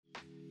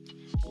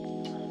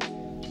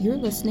You're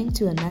listening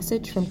to a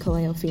message from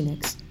Kaleo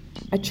Phoenix,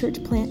 a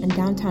church plant in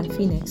downtown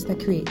Phoenix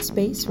that creates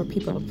space for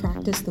people to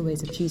practice the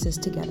ways of Jesus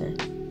together.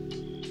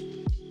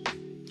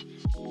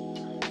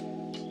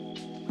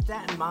 With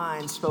that in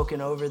mind,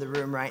 spoken over the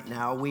room right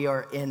now, we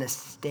are in a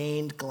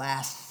stained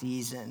glass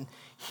season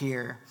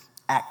here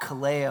at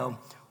Kaleo,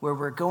 where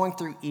we're going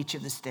through each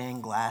of the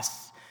stained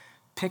glass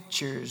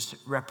pictures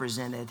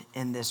represented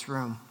in this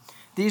room.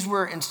 These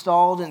were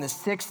installed in the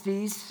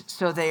 60s,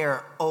 so they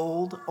are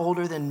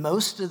older than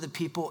most of the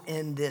people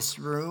in this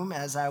room,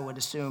 as I would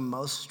assume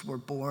most were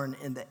born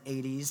in the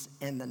 80s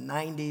and the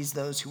 90s.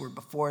 Those who were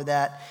before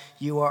that,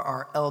 you are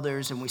our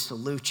elders, and we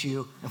salute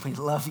you, and we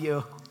love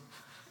you.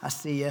 I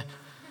see you.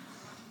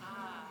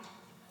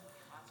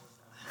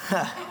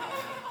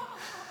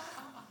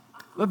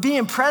 But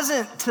being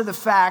present to the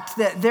fact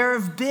that there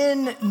have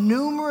been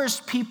numerous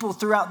people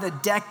throughout the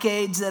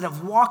decades that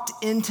have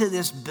walked into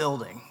this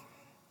building.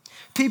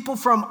 People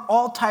from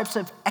all types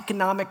of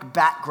economic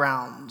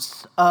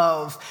backgrounds,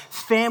 of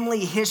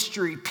family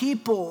history,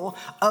 people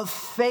of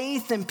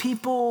faith and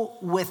people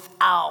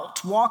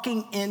without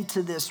walking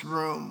into this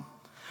room.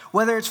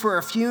 Whether it's for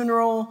a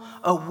funeral,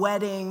 a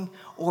wedding,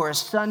 or a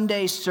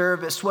Sunday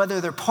service,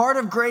 whether they're part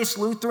of Grace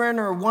Lutheran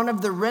or one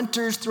of the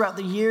renters throughout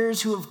the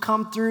years who have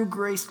come through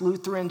Grace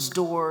Lutheran's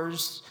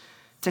doors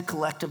to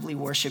collectively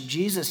worship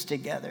Jesus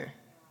together.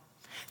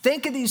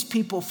 Think of these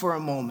people for a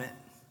moment.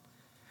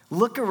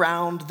 Look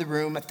around the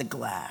room at the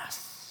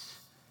glass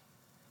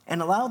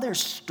and allow their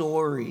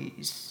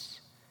stories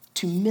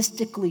to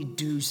mystically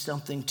do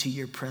something to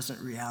your present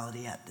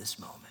reality at this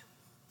moment.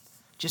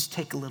 Just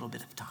take a little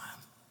bit of time.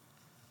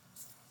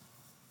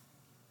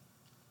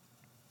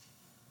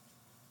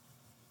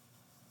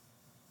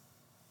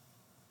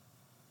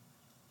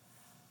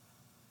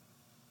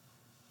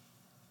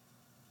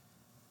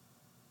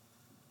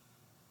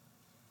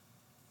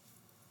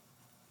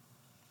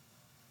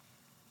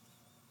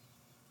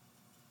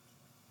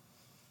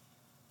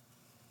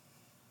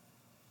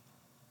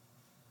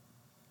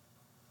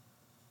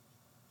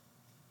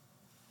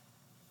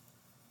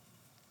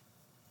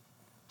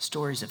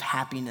 Stories of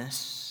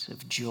happiness,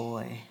 of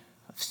joy,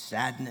 of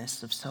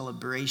sadness, of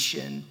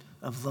celebration,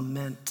 of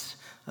lament,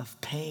 of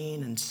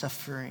pain and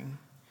suffering,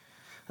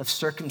 of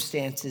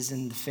circumstances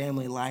in the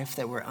family life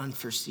that were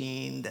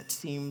unforeseen, that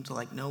seemed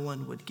like no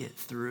one would get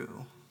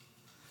through.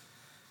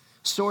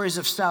 Stories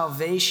of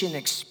salvation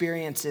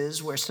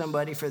experiences where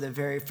somebody for the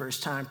very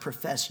first time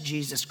professed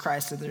Jesus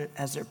Christ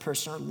as their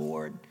personal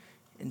Lord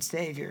and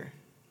Savior.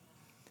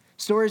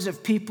 Stories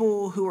of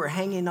people who were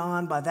hanging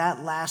on by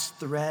that last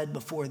thread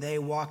before they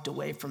walked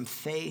away from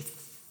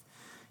faith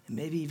and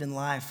maybe even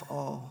life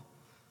all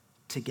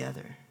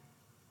together.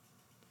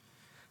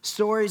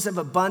 Stories of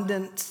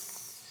abundance,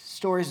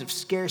 stories of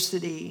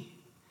scarcity,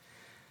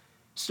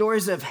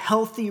 stories of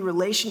healthy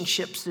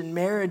relationships and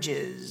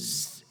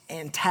marriages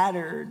and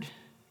tattered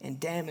and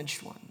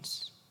damaged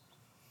ones.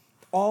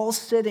 All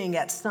sitting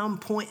at some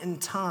point in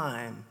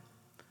time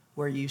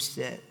where you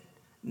sit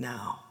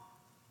now.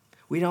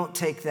 We don't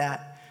take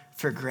that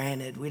for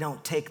granted. We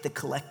don't take the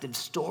collective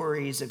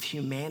stories of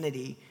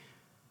humanity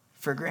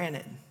for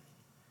granted.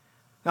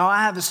 Now,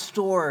 I have a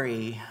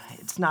story.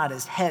 It's not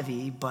as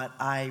heavy, but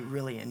I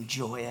really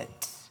enjoy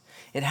it.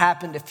 It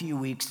happened a few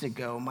weeks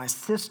ago. My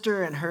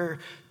sister and her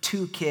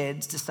 2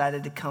 kids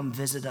decided to come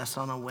visit us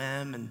on a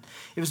whim, and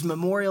it was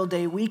Memorial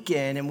Day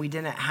weekend, and we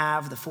didn't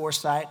have the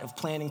foresight of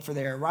planning for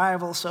their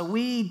arrival, so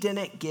we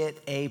didn't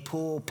get a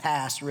pool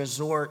pass,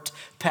 resort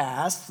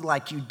pass,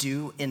 like you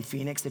do in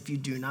Phoenix if you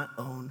do not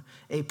own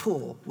a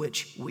pool,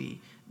 which we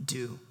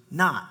do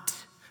not,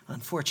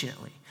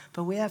 unfortunately.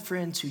 But we have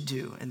friends who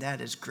do, and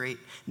that is great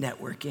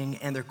networking,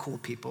 and they're cool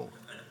people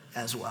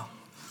as well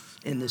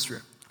in this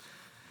room.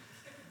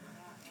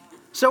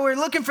 So we're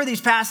looking for these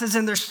passes,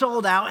 and they're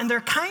sold out, and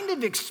they're kind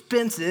of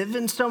expensive.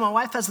 And so my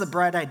wife has the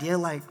bright idea,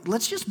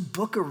 let's just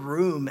book a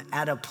room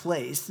at a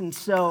place. And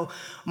so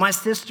my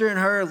sister and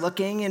her are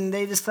looking, and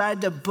they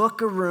decide to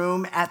book a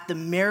room at the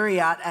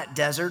Marriott at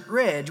Desert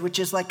Ridge, which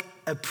is like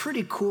a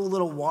pretty cool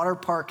little water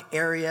park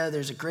area.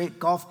 There's a great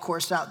golf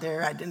course out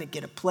there. I didn't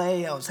get to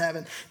play. I was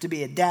having to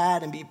be a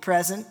dad and be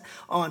present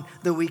on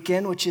the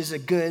weekend, which is a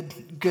good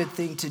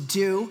thing to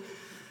do.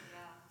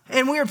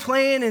 And we were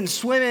playing and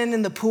swimming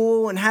in the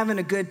pool and having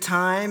a good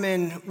time,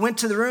 and went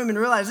to the room and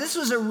realized this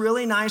was a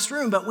really nice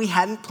room, but we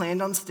hadn't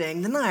planned on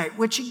staying the night,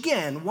 which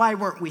again, why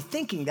weren't we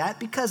thinking that?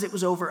 Because it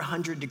was over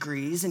 100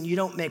 degrees, and you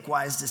don't make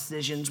wise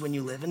decisions when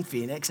you live in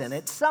Phoenix and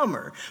it's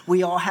summer.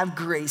 We all have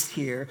grace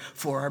here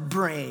for our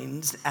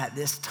brains at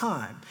this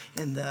time.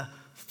 In the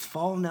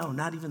fall, no,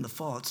 not even the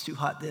fall. It's too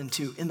hot then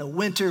too. In the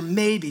winter,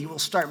 maybe we'll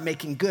start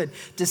making good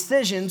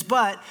decisions,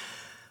 but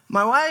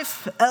my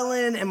wife,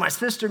 Ellen, and my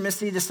sister,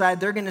 Missy, decide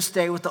they're going to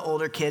stay with the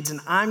older kids, and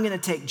I'm going to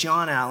take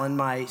John Allen,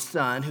 my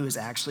son, who is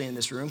actually in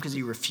this room because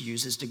he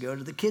refuses to go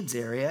to the kids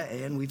area,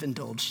 and we've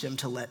indulged him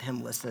to let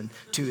him listen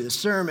to the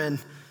sermon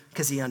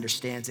because he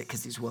understands it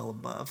because he's well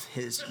above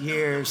his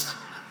years,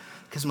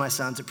 because my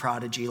son's a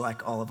prodigy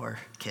like all of our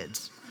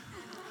kids.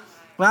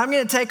 Well, I'm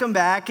going to take him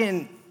back,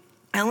 and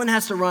Ellen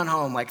has to run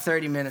home like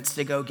 30 minutes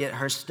to go get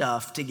her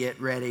stuff to get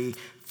ready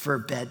for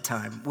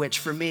bedtime, which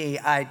for me,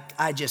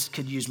 I just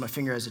could use my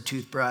finger as a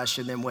toothbrush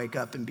and then wake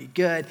up and be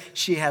good.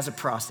 She has a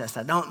process.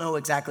 I don't know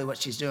exactly what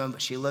she's doing,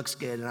 but she looks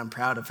good, and I'm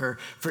proud of her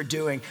for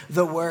doing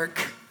the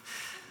work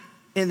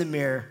in the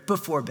mirror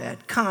before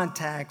bed.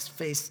 Contacts,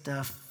 face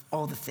stuff,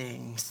 all the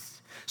things.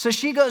 So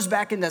she goes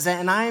back and does that,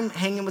 and I'm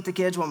hanging with the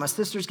kids while my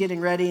sister's getting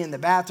ready in the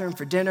bathroom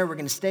for dinner. We're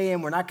going to stay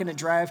in. We're not going to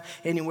drive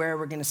anywhere.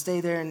 We're going to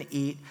stay there and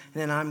eat,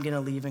 and then I'm going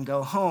to leave and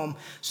go home.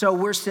 So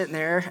we're sitting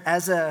there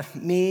as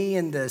me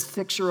and the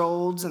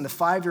 6-year-olds and the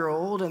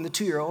 5-year-old and the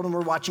 2-year-old, and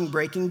we're watching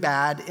Breaking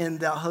Bad in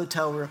the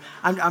hotel room.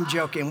 I'm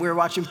joking. We were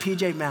watching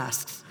PJ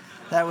Masks.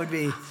 That would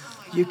be,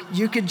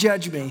 you could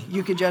judge me.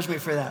 You could judge me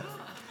for that.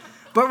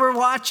 But we're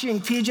watching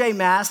PJ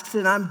Masks,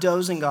 and I'm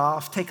dozing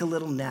off, take a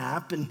little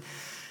nap, and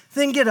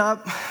then get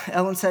up.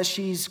 Ellen says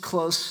she's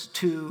close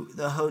to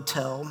the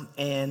hotel,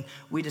 and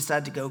we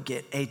decide to go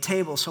get a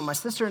table. So my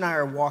sister and I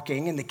are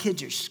walking, and the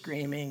kids are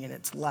screaming, and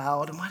it's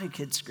loud. And why do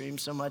kids scream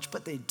so much?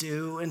 But they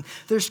do. And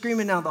they're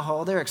screaming down the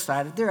hall. They're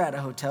excited. They're at a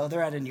hotel.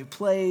 They're at a new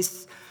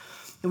place.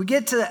 And we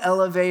get to the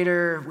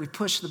elevator, we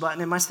push the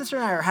button, and my sister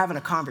and I are having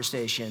a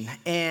conversation,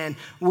 and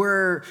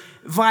we're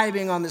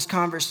vibing on this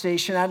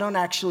conversation. I don't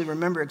actually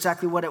remember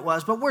exactly what it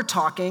was, but we're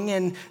talking,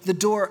 and the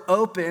door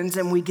opens,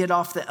 and we get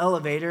off the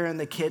elevator, and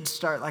the kids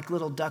start like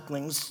little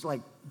ducklings, like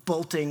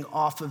bolting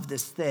off of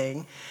this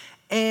thing.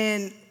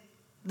 And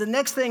the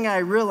next thing I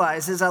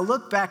realize is I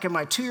look back at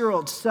my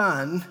 2-year-old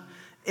son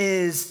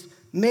is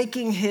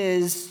making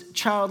his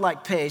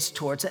childlike pace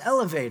towards the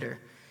elevator.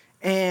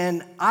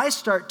 And I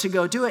start to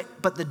go do it,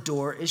 but the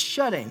door is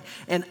shutting.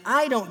 And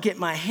I don't get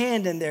my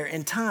hand in there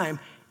in time,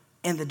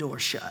 and the door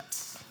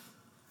shuts.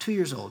 2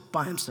 years old,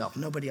 by himself,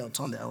 nobody else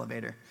on the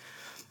elevator.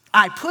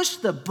 I push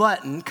the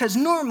button, because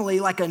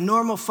normally, like a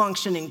normal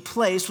functioning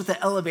place with the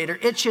elevator,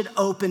 it should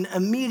open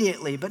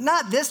immediately, but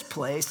not this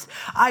place.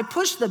 I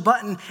push the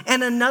button,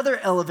 and another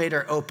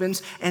elevator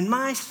opens, and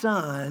my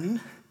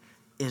son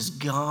is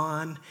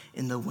gone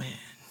in the wind.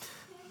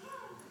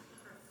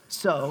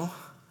 So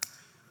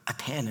I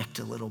panicked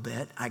a little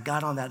bit. I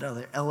got on that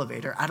other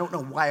elevator. I don't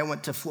know why I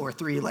went to floor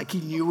 3, like he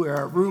knew where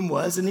our room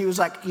was, and he was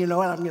like, you know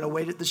what, I'm going to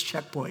wait at this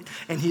checkpoint,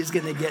 and he's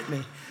going to get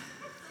me.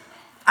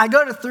 I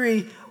go to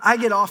 3, I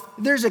get off.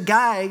 There's a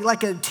guy,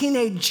 like a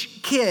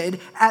teenage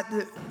kid at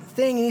the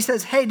thing, and he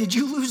says, hey, did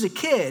you lose a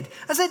kid?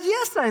 I said,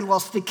 yes, I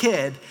lost a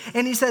kid.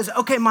 And he says,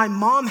 okay, my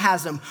mom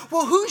has him.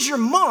 Well, who's your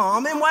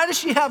mom, and why does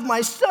she have my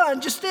son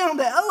just stay on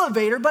the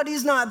elevator, but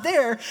he's not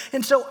there?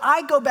 And so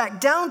I go back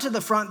down to the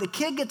front. The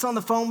kid gets on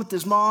the phone with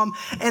his mom,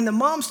 and the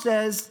mom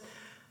says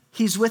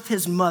he's with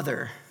his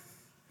mother.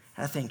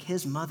 I think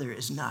his mother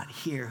is not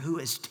here. Who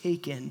has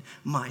taken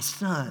my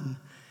son?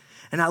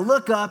 And I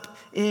look up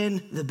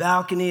in the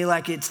balcony,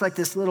 like it's like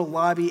this little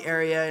lobby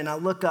area, and I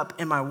look up,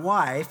 and my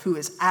wife, who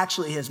is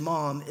actually his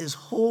mom, is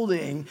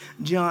holding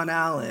John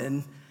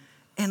Allen.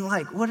 And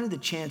like, what are the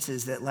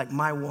chances that like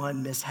my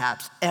one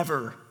mishaps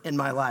ever in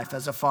my life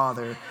as a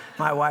father,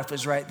 my wife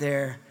was right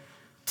there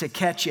to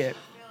catch it,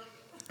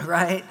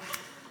 right?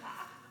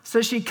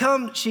 So she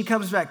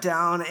comes back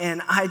down,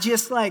 and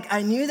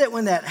I knew that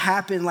when that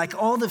happened, like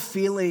all the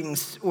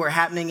feelings were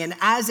happening. And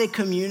as a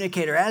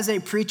communicator, as a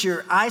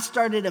preacher, I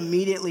started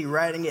immediately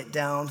writing it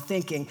down,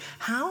 thinking,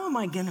 how am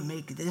I going to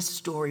make this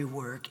story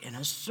work in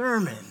a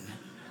sermon?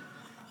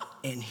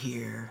 And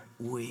here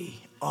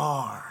we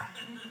are.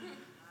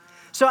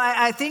 So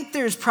I think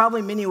there's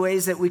probably many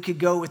ways that we could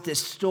go with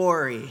this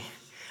story.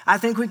 I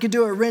think we could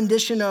do a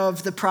rendition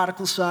of the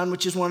prodigal son,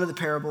 which is one of the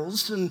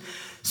parables. And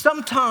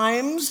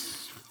sometimes,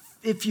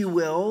 if you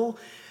will,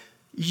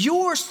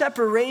 your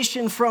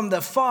separation from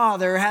the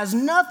Father has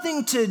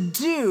nothing to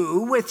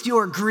do with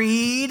your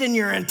greed and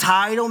your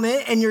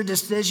entitlement and your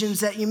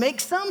decisions that you make.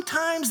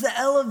 Sometimes the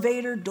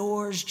elevator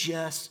doors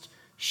just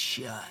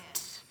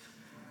shut.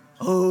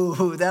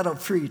 Oh, that'll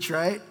preach,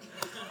 right?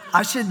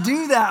 I should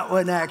do that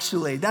one,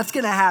 actually. That's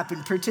going to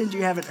happen. Pretend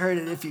you haven't heard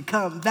it if you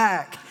come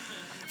back.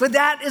 But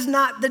that is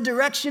not the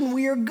direction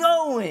we are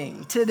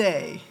going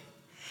today.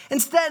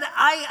 Instead,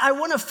 I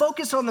want to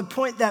focus on the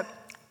point that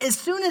as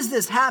soon as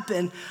this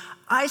happened,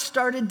 I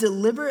started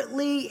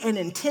deliberately and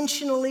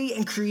intentionally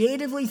and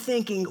creatively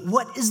thinking,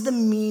 what is the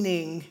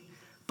meaning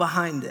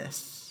behind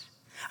this?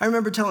 I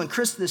remember telling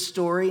Chris this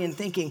story and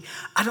thinking,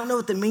 I don't know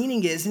what the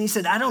meaning is. And he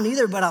said, I don't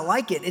either, but I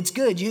like it. It's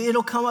good.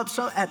 It'll come up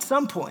at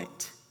some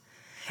point.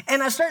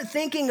 And I started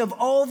thinking of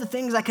all the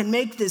things I can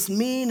make this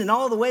mean and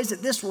all the ways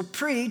that this will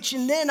preach.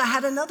 And then I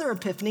had another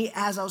epiphany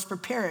as I was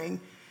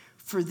preparing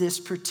for this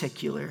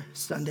particular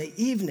Sunday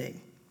evening.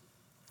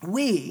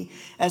 We,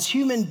 as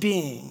human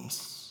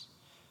beings,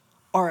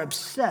 are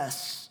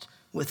obsessed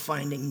with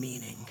finding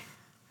meaning,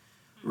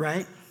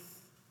 right?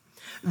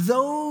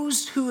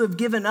 Those who have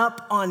given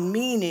up on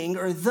meaning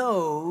are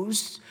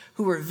those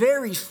who are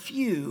very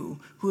few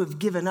who have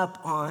given up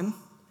on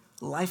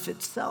life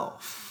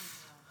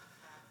itself.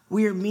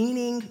 We are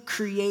meaning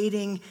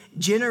creating,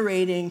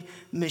 generating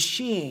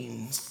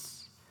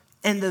machines.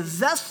 And the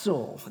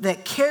vessel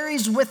that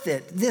carries with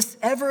it this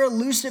ever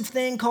elusive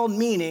thing called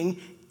meaning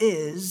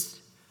is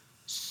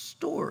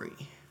story.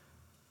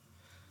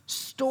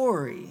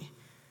 Story.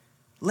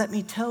 Let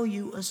me tell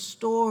you a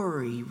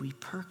story. We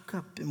perk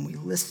up and we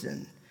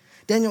listen.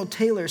 Daniel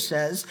Taylor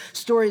says,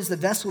 story is the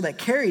vessel that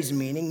carries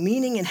meaning.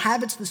 Meaning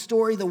inhabits the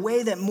story the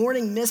way that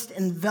morning mist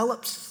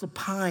envelops the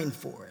pine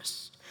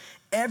forest.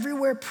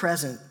 Everywhere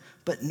present,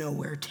 but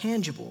nowhere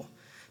tangible.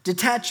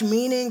 Detach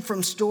meaning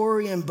from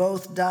story and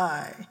both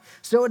die.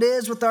 So it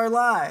is with our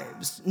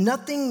lives.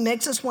 Nothing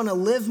makes us want to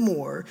live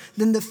more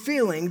than the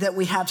feeling that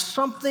we have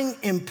something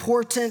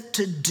important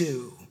to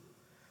do.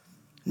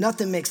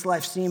 Nothing makes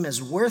life seem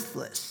as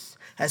worthless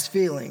as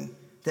feeling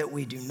that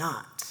we do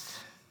not.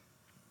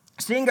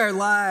 Seeing our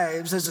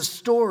lives as a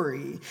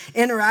story,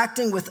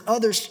 interacting with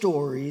other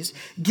stories,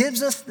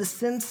 gives us the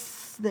sense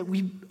that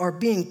we are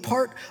being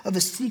part of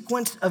a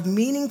sequence of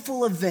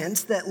meaningful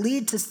events that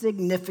lead to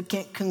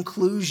significant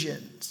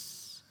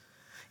conclusions.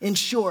 In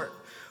short,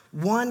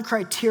 one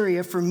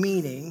criteria for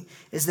meaning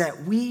is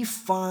that we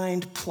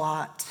find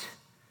plot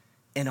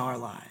in our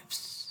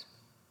lives.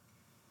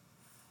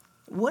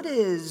 What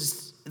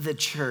is the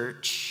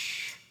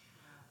church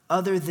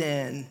other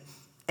than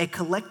a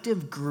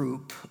collective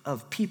group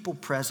of people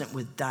present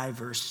with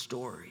diverse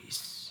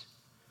stories,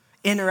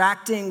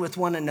 interacting with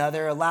one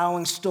another,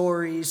 allowing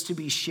stories to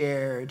be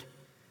shared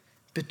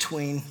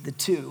between the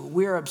two?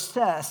 We're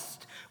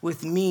obsessed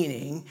with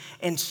meaning,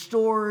 and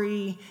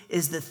story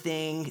is the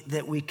thing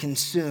that we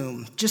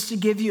consume. Just to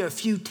give you a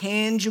few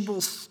tangible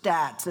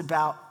stats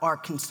about our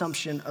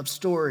consumption of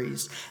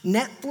stories,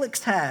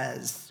 Netflix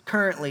has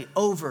currently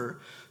over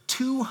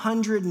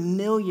 200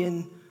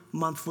 million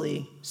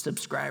monthly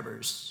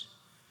subscribers.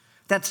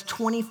 That's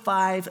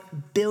 $25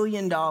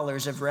 billion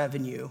of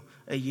revenue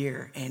a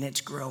year, and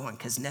it's growing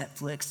because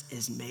Netflix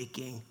is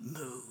making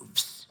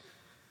moves,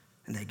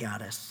 and they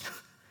got us.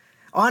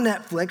 On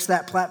Netflix,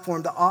 that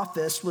platform, The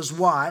Office, was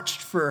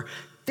watched for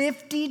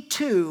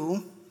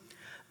 52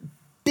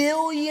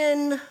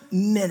 billion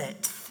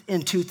minutes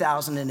in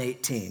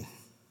 2018.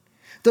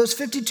 Those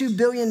 52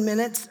 billion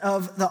minutes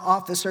of The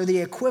Office are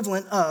the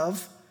equivalent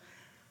of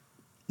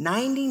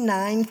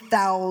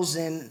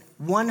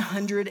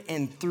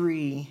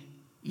 99,103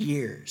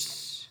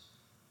 years.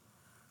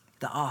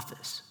 The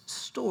Office,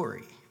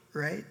 story,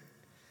 right?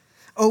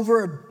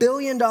 Over $1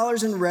 billion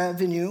in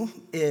revenue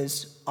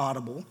is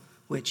Audible,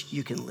 which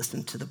you can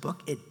listen to the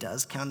book. It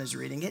does count as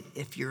reading it.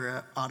 If you're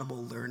an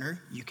Audible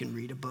learner, you can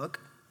read a book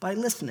by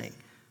listening.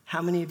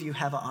 How many of you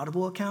have an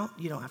Audible account?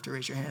 You don't have to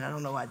raise your hand. I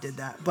don't know why I did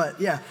that, but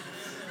yeah.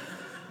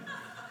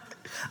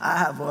 I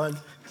have one.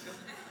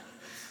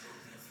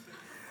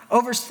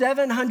 Over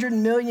 700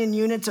 million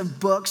units of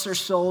books are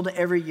sold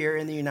every year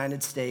in the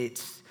United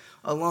States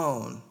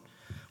alone.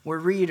 We're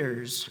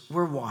readers,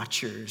 we're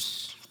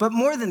watchers. But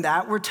more than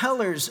that, we're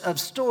tellers of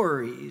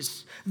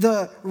stories.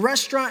 The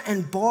restaurant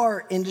and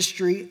bar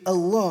industry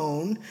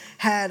alone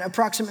had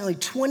approximately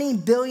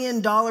 $20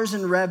 billion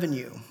in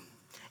revenue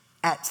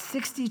at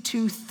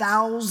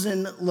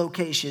 62,000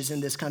 locations in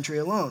this country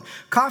alone.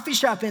 Coffee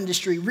shop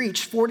industry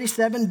reached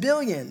 $47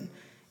 billion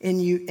in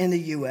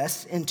the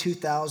U.S. in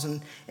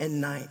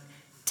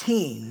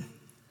 2019.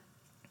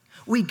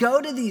 We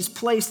go to these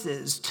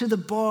places, to the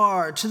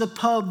bar, to the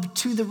pub,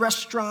 to the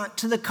restaurant,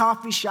 to the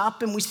coffee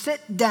shop, and we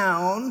sit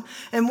down,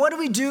 and what do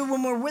we do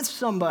when we're with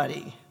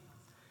somebody?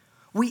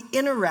 We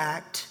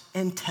interact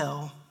and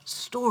tell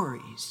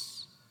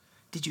stories.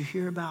 Did you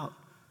hear about,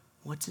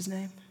 what's his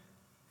name?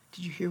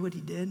 Did you hear what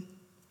he did?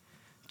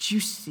 Did you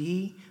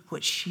see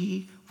what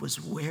she was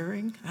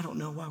wearing? I don't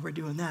know why we're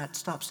doing that.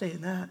 Stop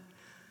saying that.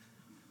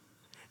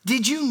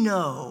 Did you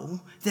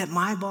know that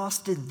my boss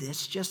did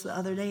this just the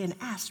other day and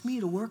asked me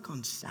to work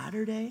on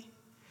Saturday?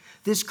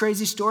 This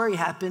crazy story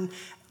happened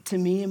to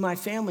me and my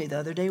family the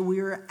other day.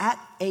 We were at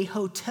a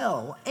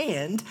hotel,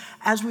 and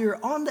as we were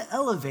on the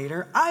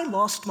elevator, I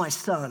lost my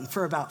son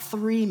for about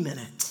 3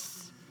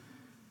 minutes.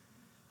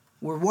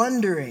 We're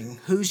wondering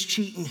who's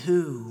cheating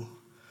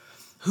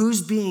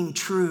who's being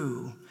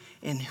true,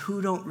 and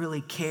who don't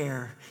really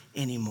care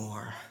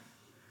anymore.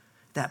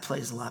 That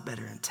plays a lot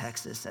better in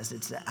Texas, as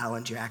it's an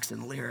Alan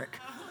Jackson lyric.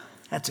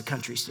 That's a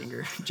country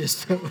singer,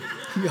 just so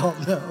y'all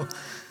know.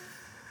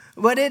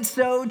 But it's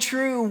so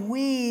true.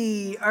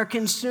 We are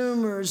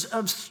consumers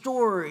of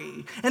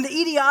story. And the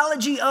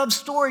etiology of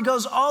story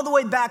goes all the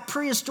way back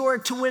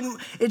prehistoric to when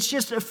it's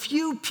just a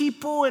few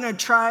people in a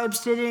tribe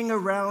sitting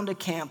around a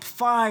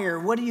campfire.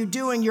 What are you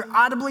doing? You're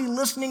audibly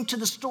listening to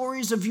the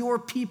stories of your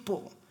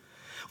people,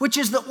 which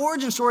is the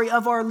origin story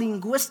of our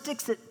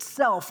linguistics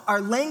itself.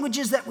 Our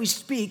languages that we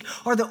speak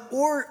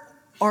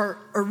are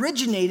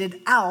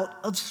originated out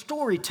of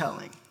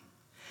storytelling.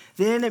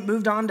 Then it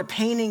moved on to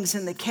paintings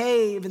in the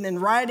cave, and then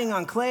writing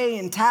on clay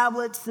and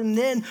tablets, and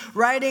then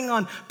writing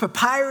on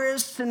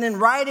papyrus, and then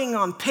writing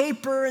on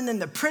paper, and then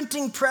the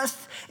printing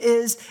press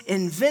is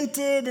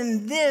invented,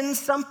 and then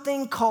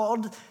something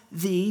called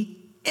the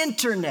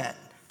internet.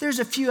 There's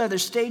a few other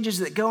stages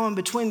that go in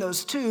between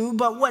those two,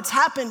 but what's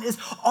happened is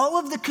all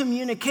of the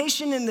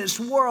communication in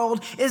this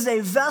world is a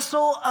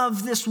vessel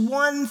of this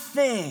one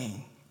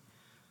thing: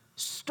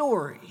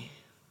 story.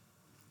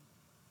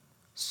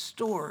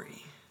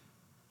 story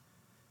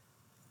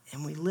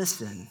and we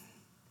listen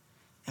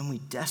and we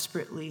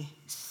desperately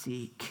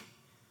seek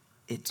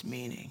its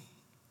meaning.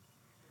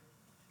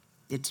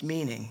 Its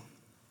meaning.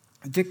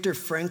 Viktor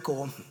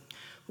Frankl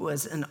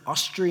was an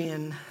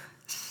Austrian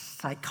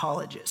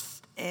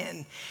psychologist,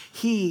 and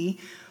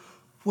he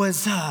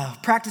was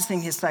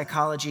practicing his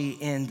psychology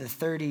in the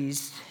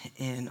 30s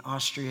in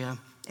Austria,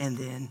 and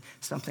then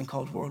something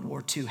called World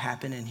War II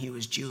happened, and he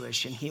was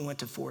Jewish, and he went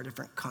to 4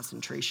 different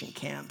concentration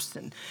camps.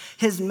 And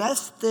his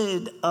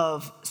method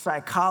of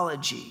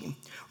psychology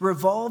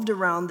revolved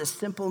around the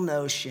simple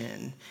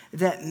notion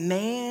that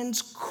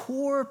man's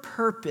core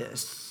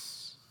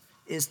purpose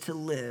is to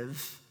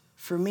live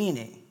for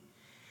meaning.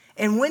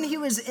 And when he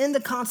was in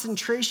the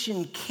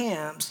concentration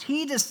camps,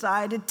 he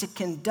decided to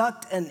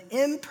conduct an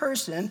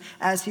in-person,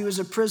 as he was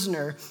a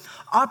prisoner,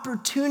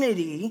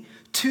 opportunity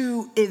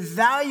to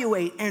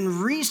evaluate and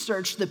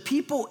research the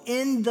people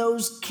in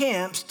those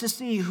camps to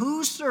see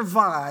who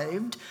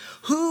survived,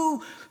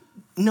 who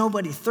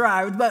nobody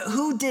thrived, but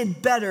who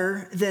did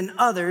better than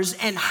others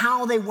and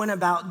how they went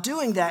about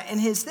doing that. And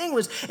his thing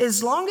was,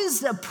 as long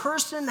as a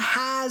person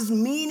has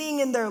meaning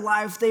in their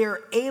life, they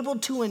are able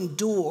to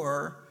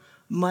endure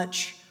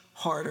much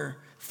harder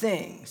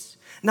things.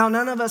 Now,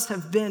 none of us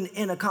have been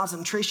in a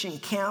concentration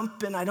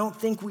camp, and I don't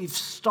think we've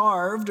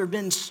starved or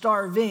been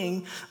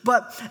starving,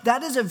 but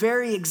that is a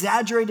very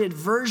exaggerated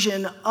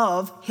version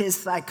of his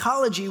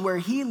psychology where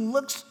he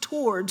looks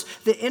towards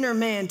the inner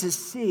man to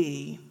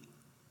see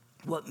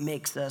what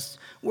makes us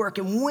work.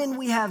 And when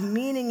we have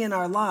meaning in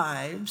our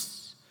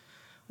lives,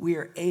 we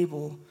are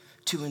able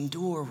to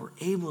endure, we're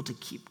able to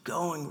keep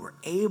going, we're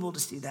able to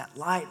see that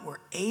light, we're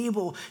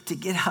able to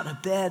get out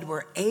of bed,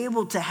 we're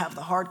able to have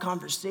the hard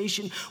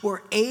conversation, we're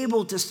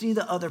able to see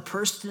the other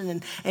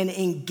person and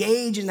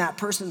engage in that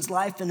person's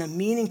life in a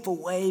meaningful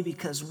way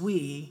because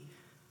we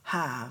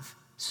have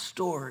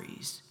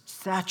stories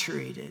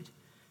saturated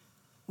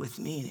with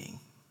meaning.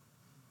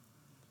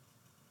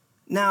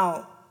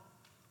 Now,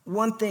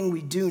 one thing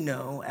we do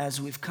know as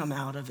we've come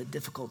out of a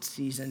difficult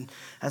season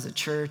as a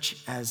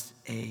church, as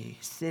a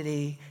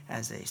city,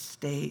 as a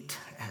state,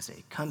 as a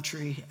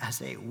country,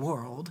 as a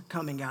world,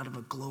 coming out of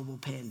a global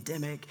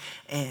pandemic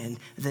and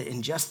the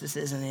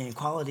injustices and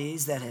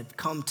inequalities that have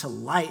come to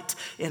light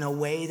in a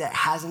way that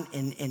hasn't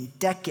in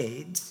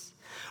decades,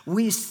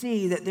 we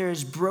see that there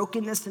is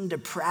brokenness and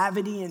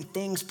depravity and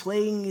things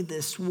plaguing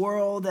this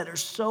world that are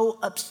so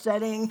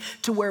upsetting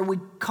to where we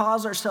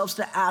cause ourselves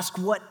to ask,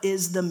 what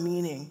is the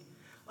meaning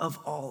of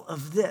all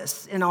of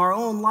this? In our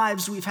own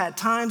lives, we've had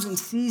times and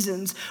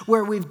seasons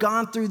where we've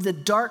gone through the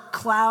dark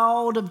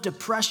cloud of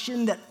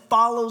depression that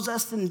follows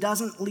us and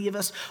doesn't leave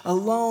us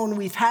alone.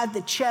 We've had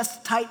the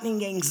chest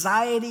tightening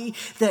anxiety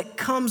that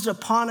comes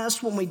upon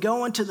us when we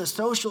go into the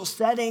social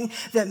setting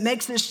that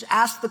makes us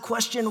ask the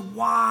question,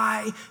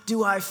 why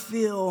do I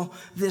feel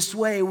this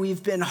way?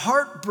 We've been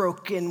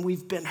heartbroken,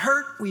 we've been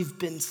hurt, we've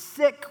been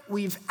sick.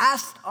 We've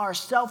asked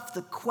ourselves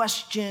the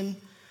question,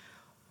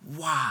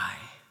 why?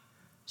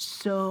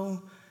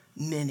 So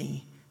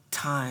many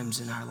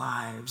times in our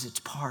lives, it's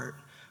part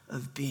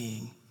of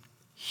being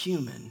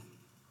human.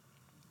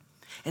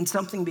 And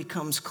something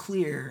becomes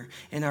clear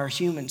in our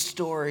human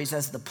stories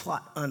as the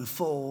plot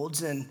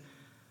unfolds, and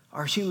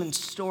our human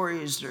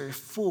stories are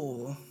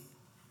full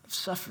of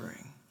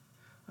suffering,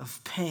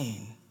 of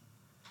pain,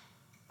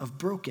 of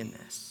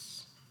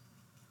brokenness.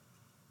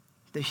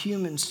 The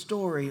human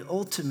story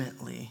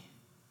ultimately,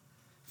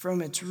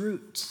 from its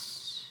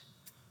roots,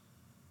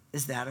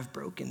 is that of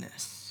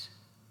brokenness.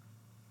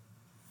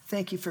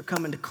 Thank you for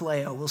coming to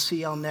Kaleo. We'll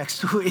see y'all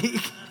next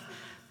week.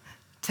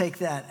 Take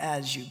that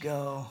as you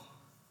go.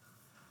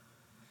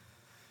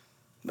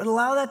 But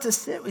allow that to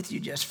sit with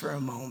you just for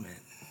a moment.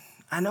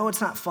 I know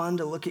it's not fun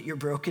to look at your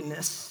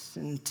brokenness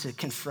and to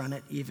confront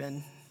it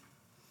even.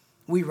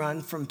 We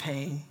run from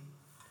pain.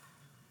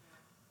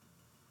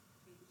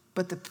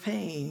 But the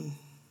pain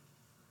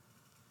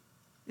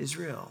is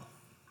real.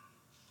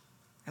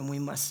 And we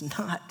must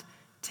not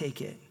take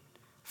it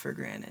for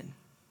granted.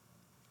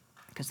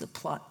 Because the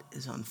plot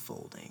is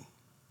unfolding.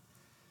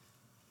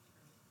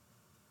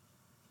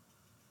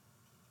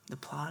 The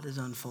plot is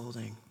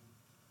unfolding.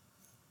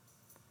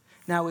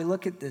 Now we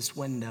look at this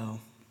window.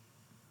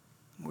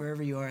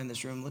 Wherever you are in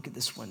this room, look at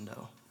this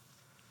window.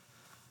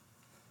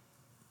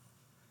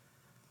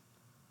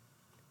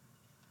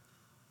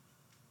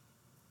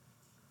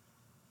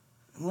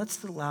 And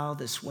let's allow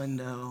this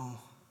window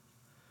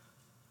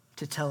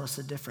to tell us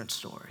a different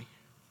story.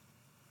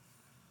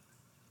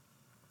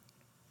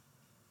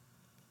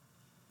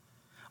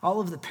 All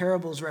of the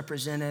parables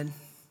represented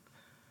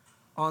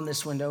on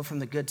this window, from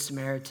the Good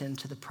Samaritan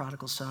to the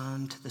prodigal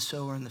son, to the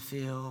sower in the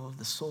field,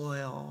 the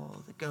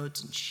soil, the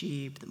goats and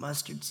sheep, the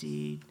mustard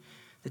seed,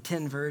 the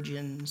 10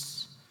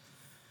 virgins.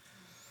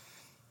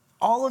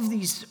 All of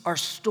these are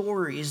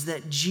stories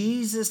that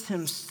Jesus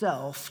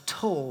himself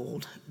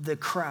told the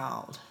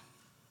crowd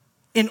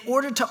in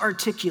order to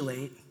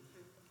articulate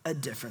a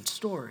different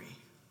story.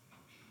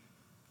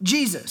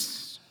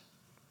 Jesus,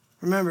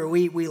 Remember,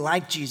 we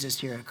like Jesus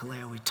here at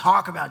Kaleo. We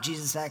talk about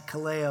Jesus at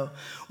Kaleo.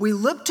 We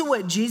look to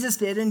what Jesus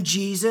did, and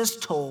Jesus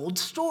told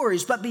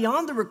stories. But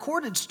beyond the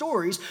recorded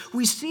stories,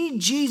 we see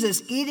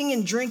Jesus eating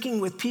and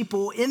drinking with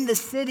people in the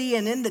city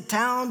and in the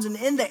towns and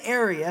in the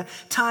area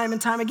time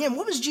and time again.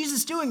 What was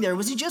Jesus doing there?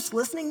 Was he just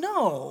listening?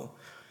 No.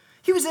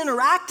 He was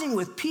interacting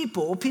with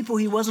people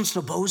he wasn't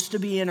supposed to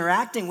be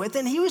interacting with,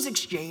 and he was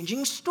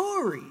exchanging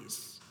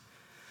stories.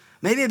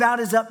 Maybe about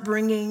his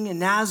upbringing in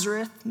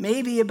Nazareth,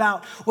 maybe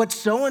about what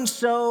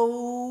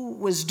so-and-so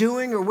was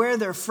doing or where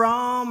they're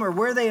from or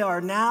where they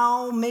are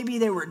now. Maybe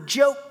they were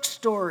joke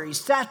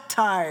stories,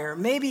 satire.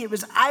 Maybe it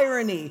was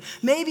irony.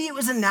 Maybe it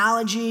was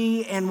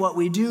analogy. And what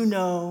we do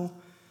know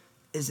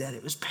is that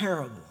it was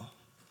parable.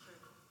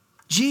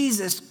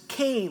 Jesus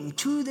came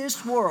to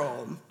this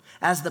world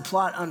as the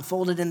plot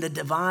unfolded in the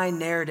divine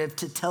narrative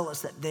to tell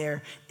us that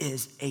there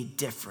is a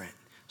different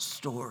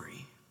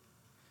story.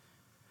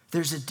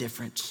 There's a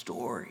different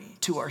story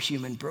to our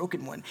human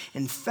broken one.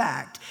 In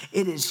fact,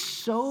 it is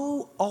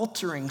so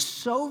altering,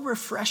 so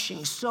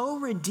refreshing, so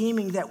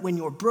redeeming that when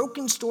your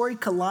broken story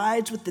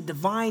collides with the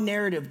divine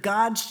narrative,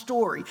 God's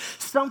story,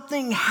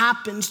 something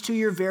happens to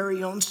your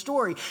very own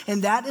story.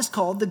 And that is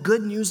called the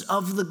good news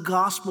of the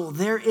gospel.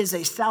 There is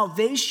a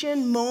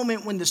salvation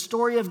moment when the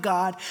story of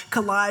God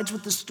collides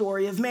with the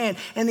story of man.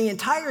 And the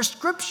entire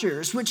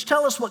scriptures, which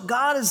tell us what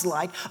God is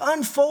like,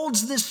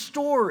 unfolds this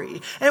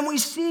story. And we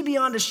see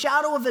beyond a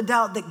shadow of a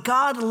doubt that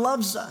God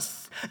loves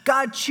us.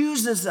 God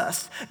chooses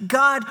us.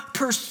 God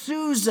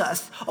pursues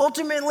us.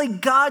 Ultimately,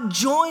 God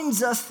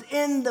joins us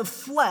in the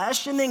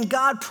flesh, and then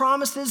God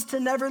promises to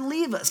never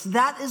leave us.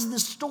 That is the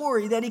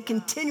story that he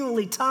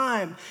continually,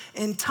 time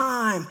and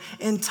time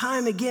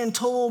again,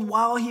 told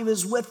while he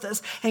was with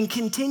us, and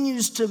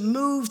continues to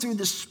move through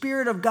the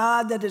Spirit of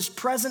God that is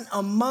present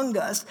among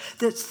us,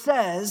 that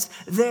says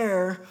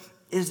there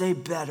is a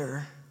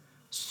better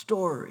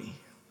story.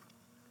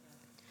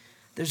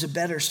 There's a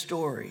better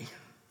story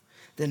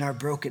than our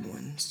broken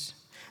ones.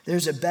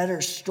 There's a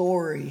better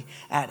story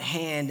at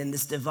hand in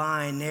this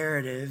divine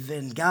narrative,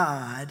 and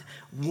God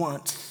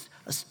wants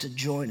us to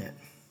join it.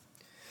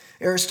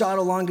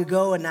 Aristotle long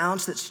ago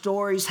announced that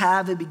stories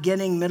have a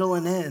beginning, middle,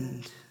 and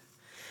end.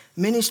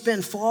 Many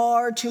spend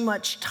far too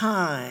much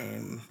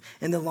time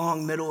in the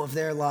long middle of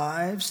their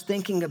lives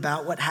thinking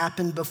about what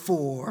happened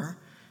before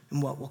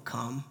and what will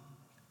come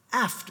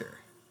after.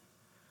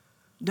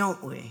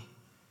 Don't we?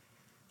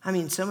 I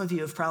mean, some of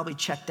you have probably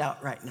checked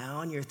out right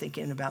now and you're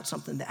thinking about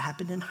something that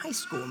happened in high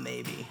school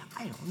maybe.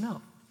 I don't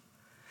know.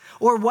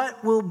 Or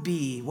what will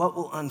be, what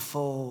will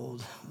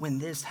unfold when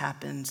this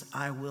happens,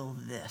 I will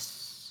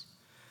this.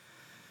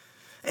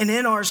 And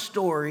in our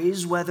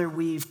stories, whether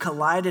we've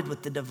collided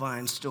with the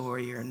divine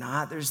story or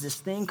not, there's this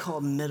thing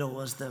called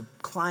middle as the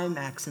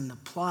climax and the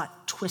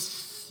plot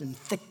twists and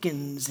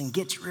thickens and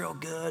gets real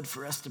good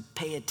for us to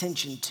pay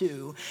attention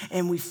to.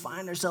 And we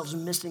find ourselves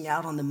missing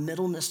out on the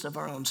middleness of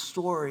our own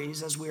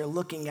stories as we are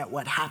looking at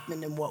what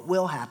happened and what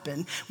will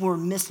happen. We're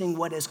missing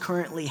what is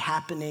currently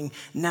happening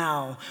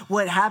now.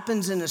 What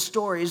happens in a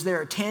story is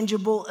there are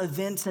tangible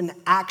events and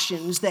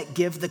actions that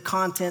give the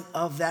content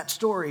of that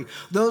story.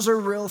 Those are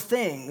real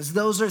things.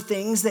 Those are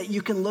things that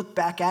you can look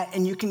back at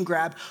and you can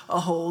grab a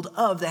hold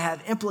of that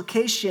have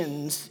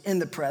implications in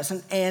the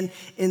present and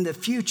in the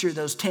future,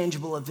 those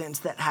tangible events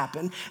that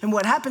happen. And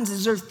what happens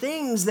is there are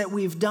things that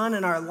we've done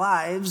in our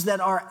lives that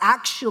are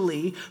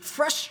actually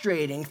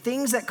frustrating,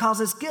 things that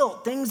cause us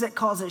guilt, things that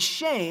cause us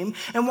shame.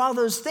 And while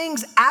those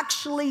things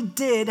actually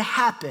did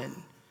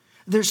happen,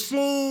 they're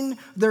seen,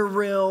 they're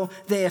real,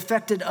 they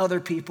affected other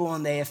people,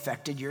 and they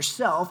affected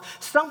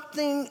yourself,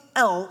 something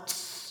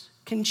else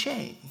can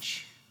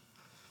change.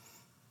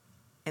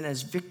 And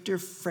as Viktor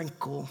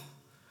Frankl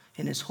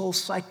in his whole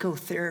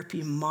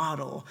psychotherapy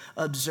model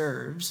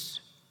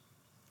observes,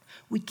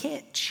 we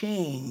can't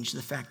change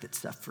the fact that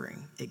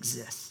suffering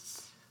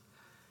exists.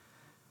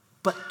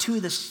 But to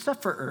the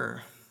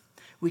sufferer,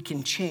 we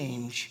can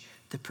change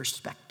the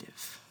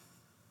perspective.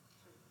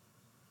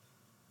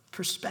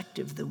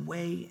 Perspective, the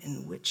way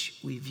in which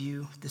we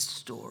view the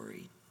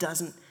story,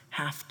 doesn't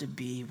have to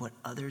be what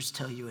others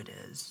tell you it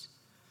is.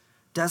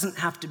 Doesn't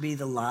have to be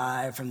the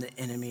lie from the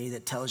enemy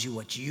that tells you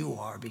what you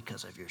are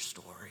because of your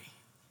story.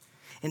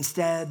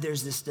 Instead,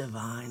 there's this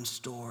divine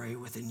story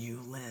with a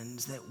new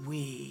lens that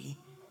we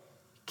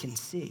can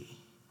see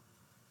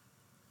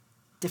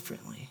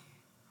differently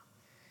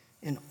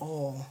in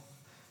all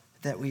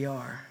that we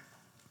are.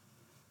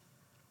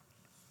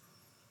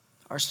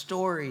 Our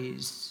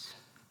stories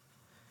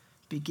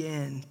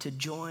begin to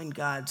join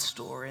God's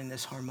story in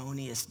this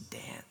harmonious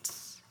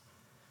dance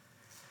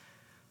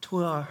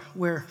to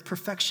where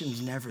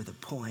perfection's never the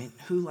point.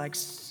 Who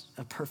likes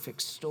a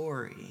perfect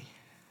story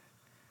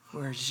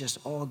where it's just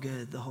all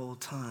good the whole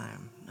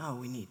time? No,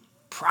 we need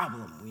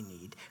problem, we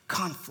need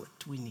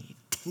conflict, we need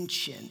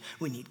tension,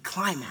 we need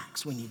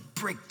climax, we need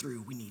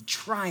breakthrough, we need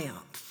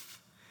triumph.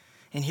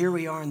 And here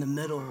we are in the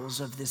middles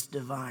of this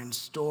divine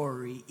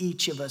story,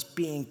 each of us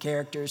being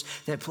characters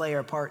that play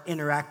our part,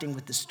 interacting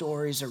with the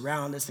stories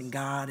around us, and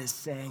God is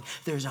saying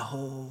there's a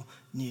whole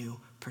new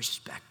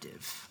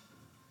perspective.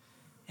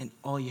 And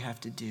all you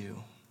have to do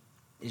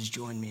is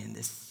join me in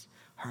this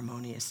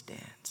harmonious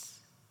dance.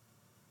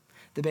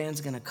 The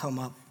band's going to come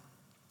up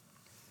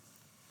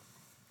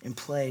and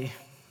play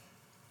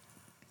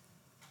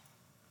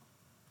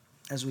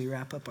as we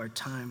wrap up our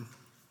time.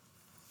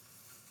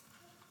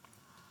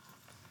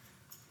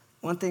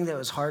 One thing that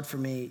was hard for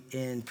me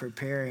in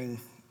preparing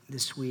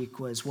this week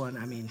was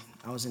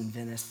I was in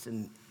Venice,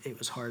 and it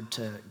was hard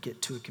to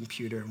get to a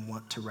computer and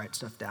want to write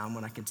stuff down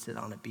when I could sit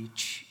on a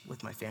beach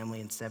with my family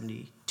in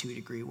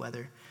 72-degree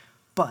weather.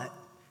 But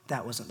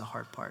that wasn't the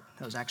hard part.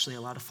 That was actually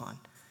a lot of fun.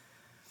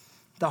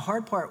 The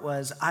hard part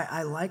was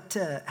I like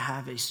to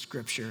have a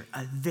scripture,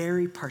 a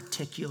very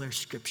particular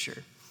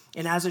scripture.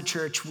 And as a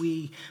church,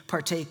 we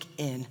partake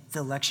in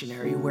the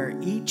lectionary, where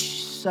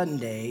each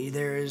Sunday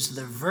there's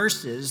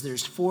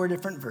 4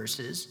 different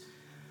verses,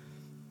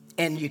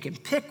 and you can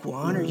pick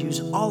one or use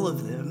all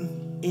of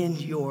them in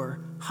your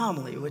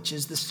homily, which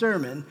is the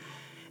sermon.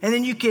 And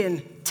then you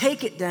can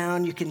take it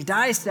down, you can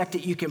dissect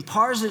it, you can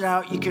parse it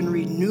out, you can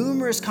read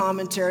numerous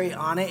commentary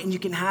on it, and you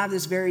can have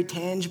this very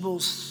tangible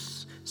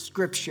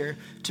scripture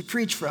to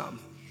preach from.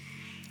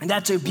 And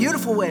that's a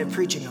beautiful way of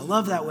preaching. I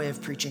love that way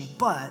of preaching,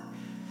 but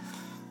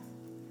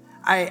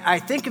I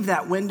think of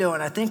that window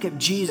and I think of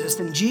Jesus,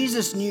 and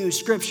Jesus knew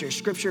Scripture.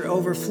 Scripture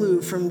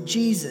overflew from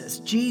Jesus.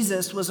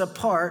 Jesus was a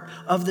part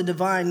of the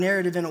divine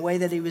narrative in a way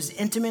that he was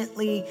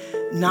intimately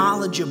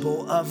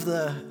knowledgeable of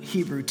the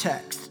Hebrew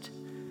text.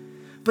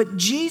 But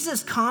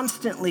Jesus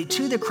constantly,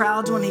 to the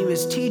crowds when he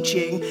was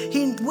teaching,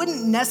 he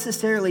wouldn't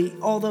necessarily,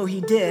 although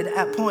he did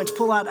at points,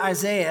 pull out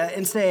Isaiah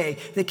and say,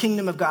 the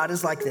kingdom of God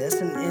is like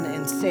this,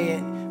 and say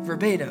it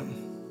verbatim.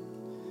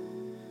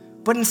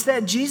 But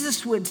instead,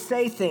 Jesus would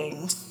say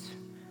things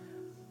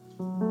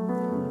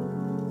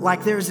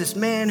like, there's this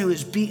man who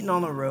was beaten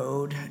on the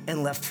road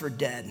and left for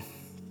dead.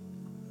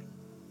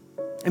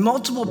 And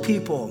multiple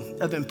people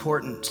of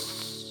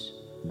importance,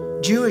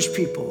 Jewish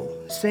people,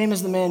 same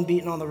as the man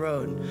beaten on the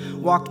road,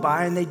 walked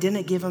by, and they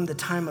didn't give him the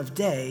time of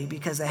day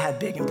because they had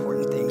big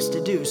important things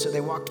to do. So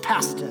they walked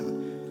past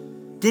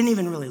him, didn't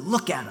even really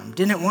look at him,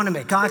 didn't want to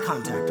make eye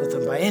contact with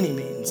him by any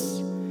means.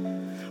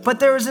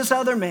 But there was this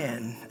other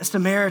man, a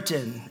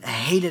Samaritan, a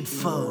hated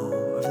foe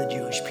of the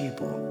Jewish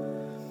people,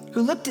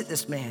 who looked at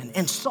this man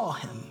and saw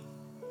him.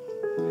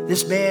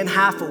 This man,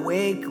 half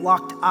awake,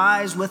 locked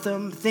eyes with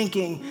him,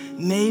 thinking,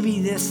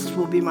 maybe this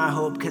will be my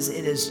hope because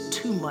it is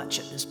too much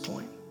at this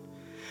point.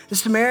 The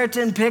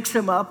Samaritan picks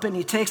him up and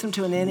he takes him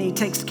to an inn. He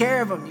takes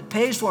care of him. He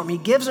pays for him. He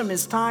gives him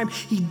his time.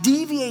 He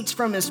deviates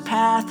from his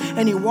path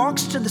and he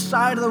walks to the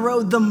side of the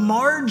road, the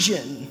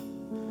margin,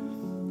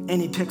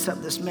 and he picks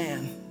up this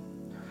man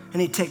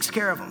and he takes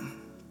care of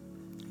him.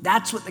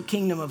 That's what the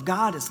kingdom of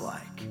God is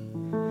like.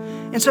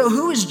 And so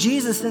who is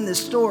Jesus in this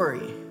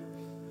story?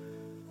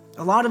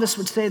 A lot of us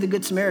would say the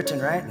Good Samaritan,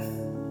 right?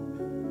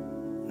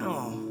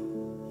 No.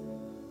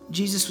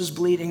 Jesus was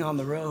bleeding on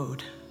the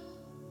road,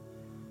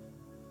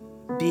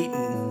 beaten.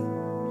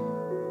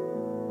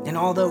 And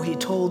although he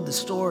told the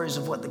stories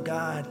of what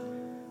God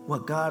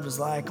was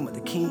like and what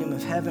the kingdom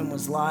of heaven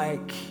was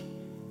like,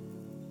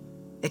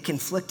 it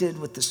conflicted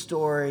with the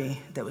story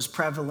that was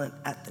prevalent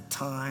at the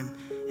time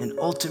and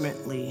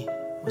ultimately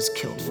was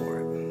killed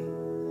for it.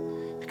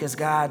 Because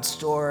God's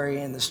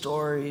story and the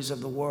stories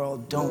of the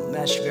world don't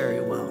mesh very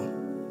well.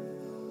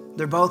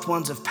 They're both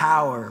ones of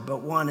power,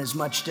 but one is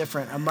much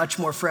different, a much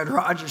more Fred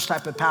Rogers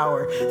type of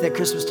power that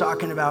Chris was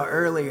talking about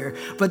earlier.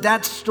 But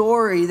that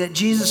story that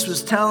Jesus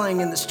was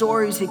telling and the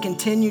stories he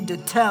continued to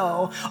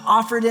tell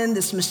offered in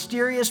this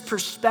mysterious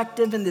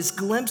perspective and this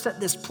glimpse at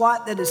this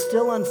plot that is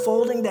still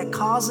unfolding that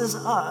causes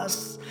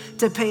us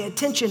to pay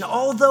attention,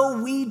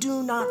 although we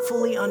do not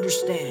fully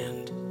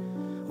understand.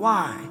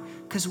 Why?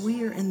 Because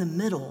we are in the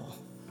middle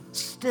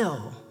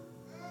still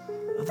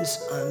of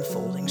this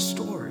unfolding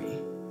story.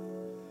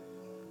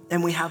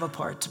 And we have a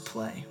part to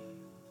play.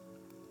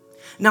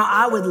 Now,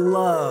 I would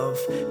love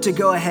to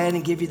go ahead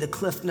and give you the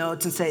Cliff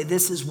Notes and say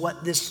this is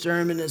what this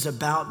sermon is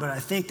about, but I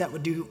think that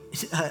would do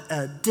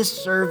a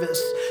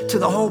disservice to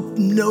the whole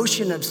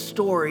notion of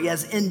story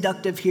as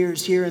inductive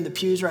hearers here in the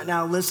pews right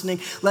now listening,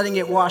 letting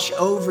it wash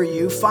over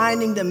you,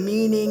 finding the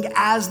meaning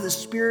as the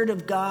Spirit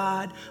of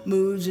God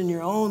moves in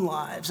your own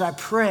lives. I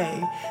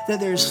pray that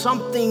there's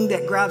something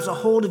that grabs a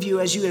hold of you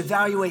as you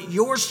evaluate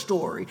your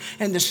story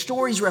and the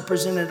stories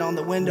represented on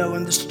the window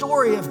and the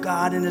story of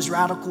God and his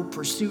radical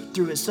pursuit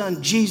through his Son,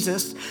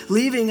 Jesus,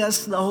 leaving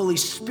us the Holy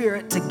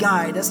Spirit to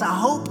guide us. I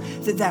hope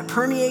that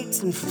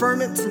permeates and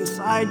ferments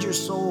inside your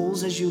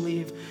souls as you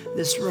leave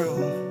this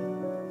room.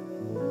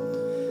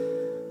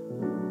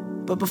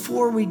 But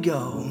before we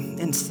go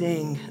and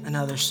sing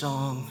another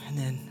song and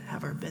then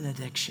have our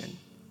benediction,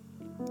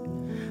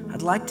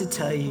 I'd like to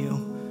tell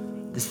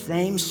you the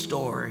same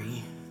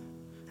story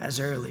as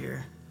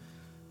earlier,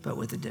 but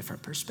with a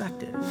different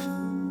perspective.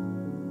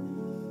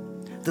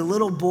 The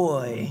little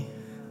boy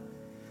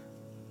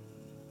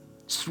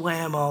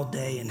swam all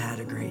day and had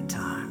a great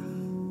time.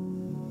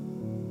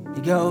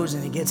 He goes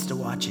and he gets to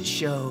watch his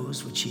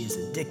shows, which he is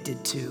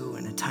addicted to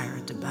and a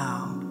tyrant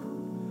about.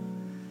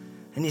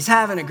 And he's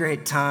having a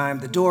great time.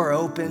 The door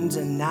opens,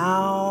 and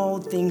now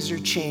things are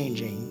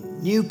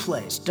changing. New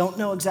place. Don't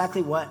know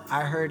exactly what.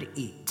 I heard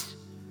eat.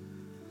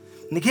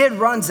 And the kid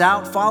runs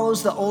out,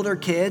 follows the older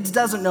kids,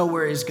 doesn't know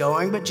where he's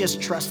going, but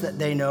just trusts that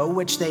they know,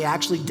 which they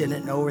actually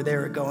didn't know where they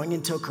were going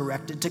until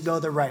corrected to go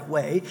the right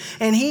way.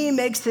 And he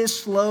makes his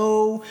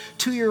slow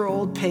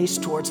 2-year-old pace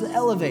towards the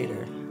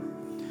elevator.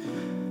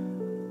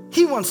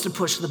 He wants to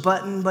push the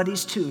button, but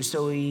he's 2,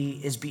 so he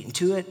is beaten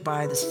to it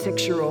by the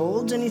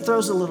 6-year-olds, and he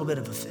throws a little bit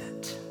of a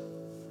fit.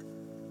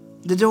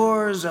 The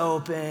doors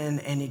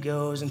open, and he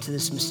goes into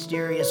this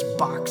mysterious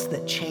box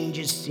that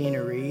changes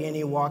scenery, and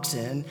he walks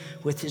in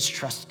with his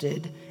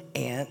trusted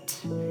aunt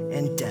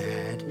and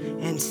dad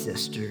and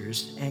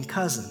sisters and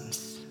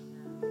cousins.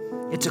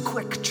 It's a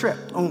quick trip,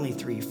 only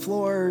 3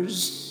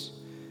 floors.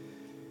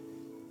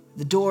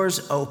 The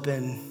doors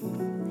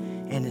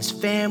open, and his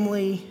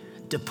family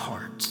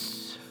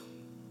departs.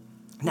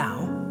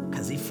 Now,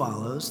 because he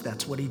follows,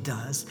 that's what he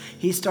does,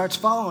 he starts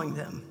following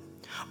them,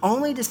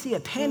 only to see a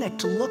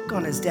panicked look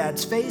on his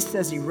dad's face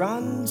as he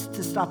runs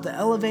to stop the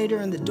elevator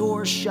and the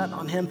doors shut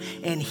on him.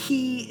 And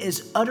he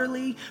is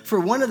utterly, for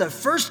one of the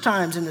first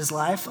times in his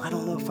life, I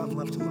don't know if I've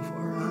left him before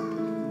or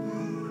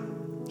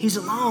not, he's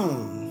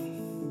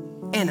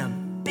alone and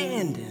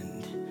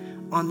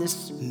abandoned on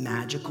this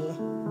magical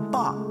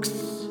box.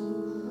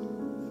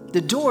 The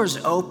doors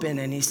open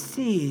and he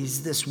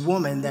sees this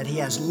woman that he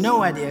has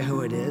no idea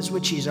who it is,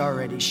 which he's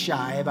already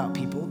shy about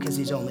people because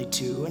he's only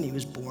 2 and he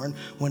was born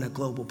when a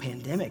global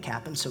pandemic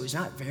happened, so he's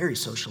not very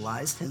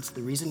socialized, hence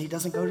the reason he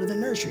doesn't go to the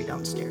nursery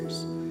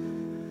downstairs.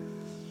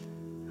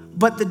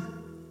 But the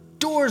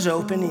doors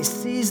open, he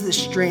sees the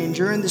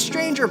stranger, and the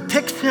stranger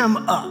picks him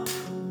up.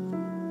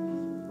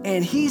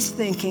 And he's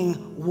thinking,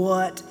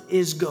 what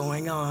is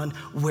going on?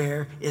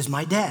 Where is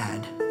my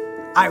dad?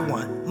 I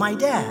want my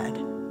dad.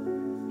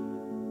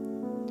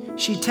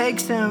 She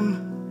takes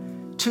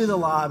him to the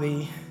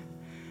lobby,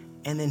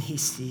 and then he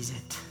sees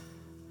it.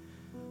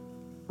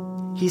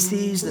 He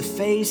sees the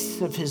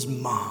face of his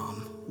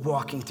mom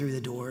walking through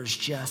the doors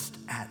just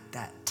at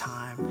that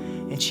time,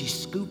 and she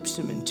scoops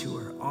him into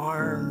her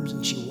arms,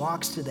 and she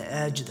walks to the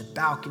edge of the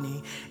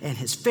balcony, and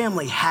his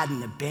family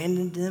hadn't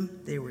abandoned him.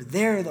 They were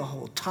there the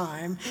whole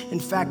time. In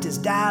fact, his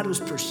dad was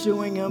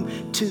pursuing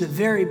him to the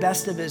very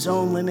best of his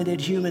own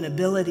limited human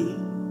ability.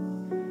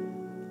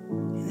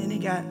 And then he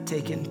got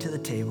taken to the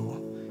table,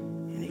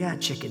 and he got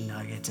chicken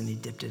nuggets, and he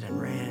dipped it in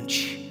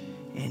ranch,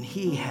 and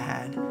he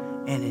had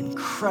an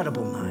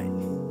incredible night.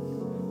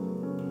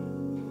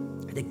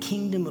 The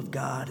kingdom of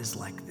God is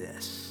like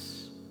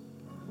this.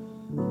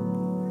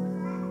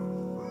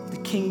 The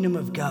kingdom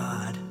of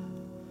God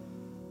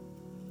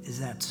is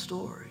that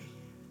story.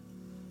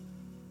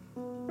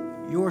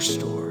 Your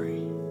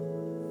story,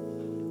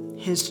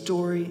 his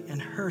story,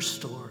 and her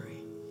story.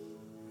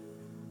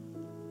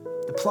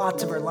 The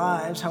plots of our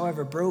lives,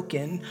 however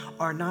broken,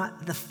 are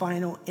not the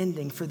final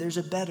ending, for there's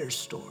a better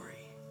story.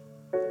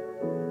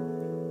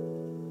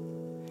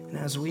 And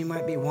as we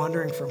might be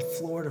wandering from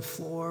floor to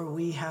floor,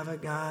 we have a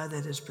God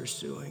that is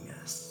pursuing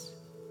us.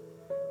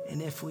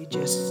 And if we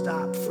just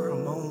stop for a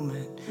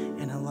moment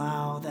and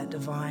allow that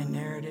divine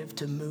narrative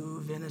to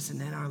move in us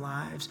and in our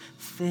lives,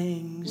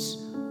 things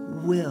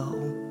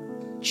will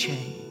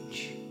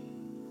change.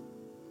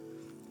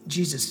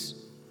 Jesus,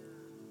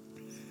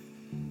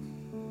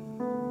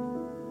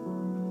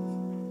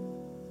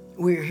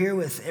 we're here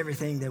with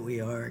everything that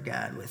we are,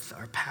 God, with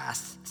our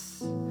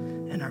pasts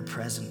and our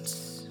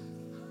presents.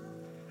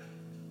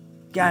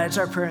 God, it's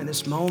our prayer in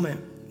this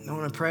moment. I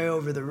want to pray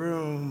over the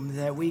room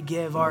that we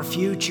give our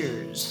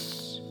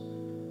futures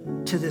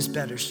to this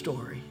better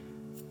story.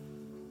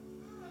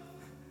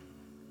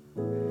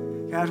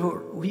 God, where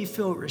we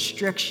feel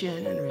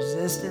restriction and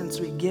resistance,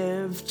 we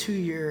give to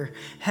your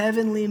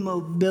heavenly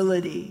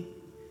mobility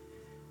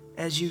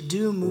as you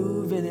do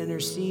move and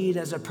intercede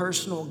as a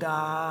personal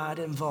God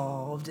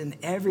involved in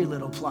every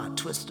little plot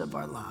twist of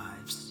our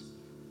lives.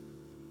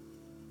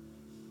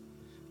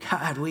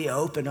 God, we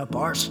open up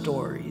our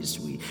stories.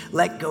 We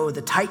let go of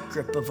the tight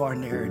grip of our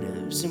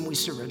narratives, and we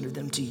surrender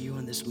them to you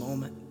in this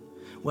moment.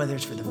 Whether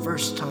it's for the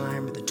first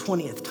time or the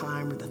 20th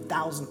time or the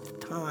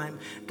 1000th time,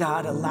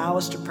 God, allow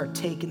us to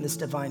partake in this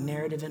divine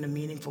narrative in a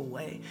meaningful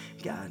way,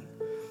 God.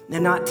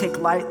 And not take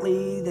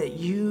lightly that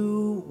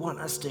you want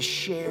us to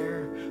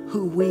share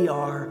who we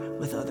are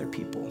with other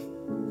people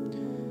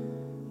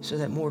so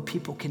that more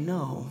people can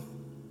know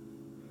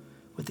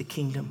what the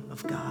kingdom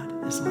of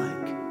God is like.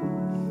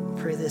 I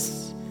pray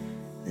this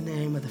in the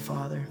name of the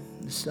Father,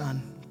 the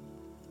Son,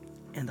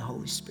 and the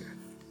Holy Spirit.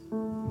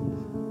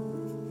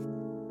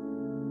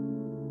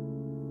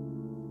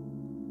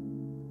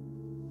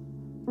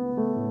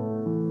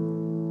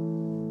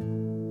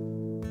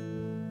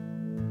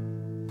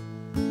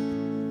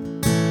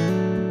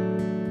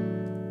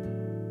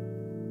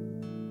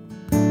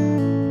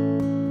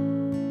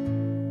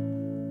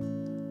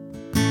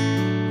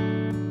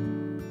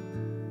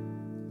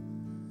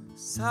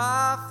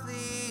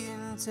 Softly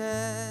and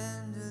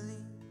tenderly,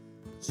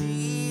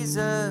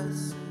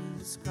 Jesus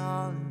is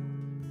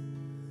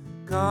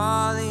calling,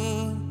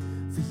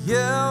 calling for you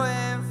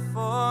and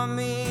for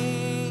me.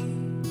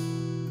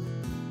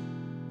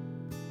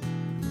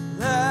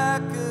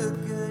 Like a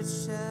good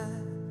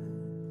shepherd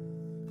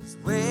is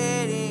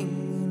waiting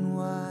and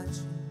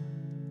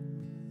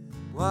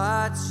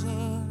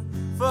watching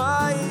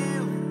for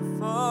you and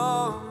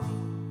for me.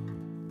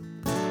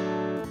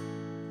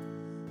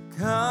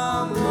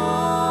 Come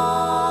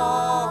on,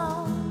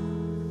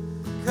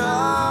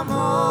 come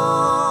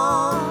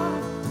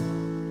on.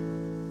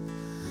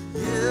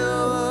 You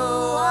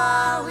who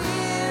are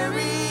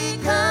weary,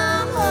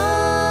 come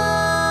home.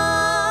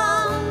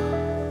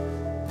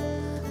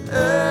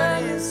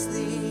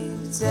 Earnestly,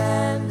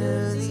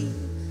 tenderly,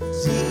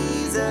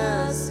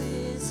 Jesus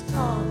is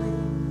calling,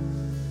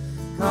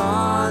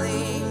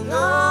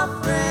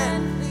 oh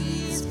friend,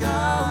 please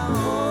come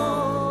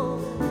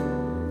home.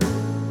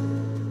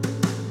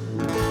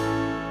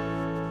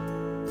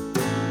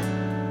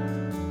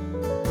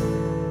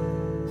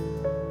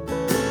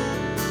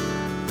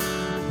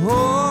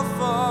 Oh,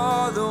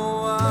 for the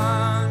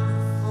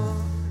wonderful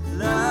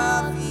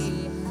love He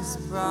has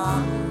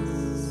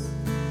promised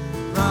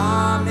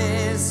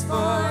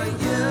for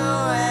you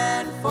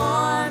and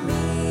for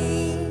me.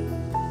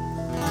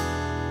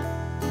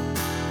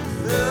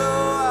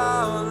 Through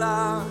all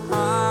our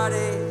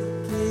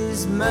heartache,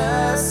 His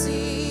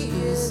mercy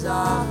is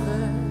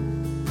offered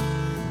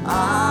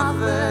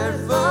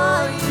for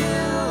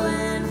you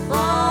and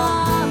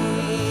for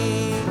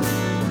me.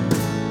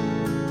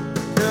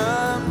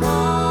 Come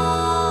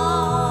on,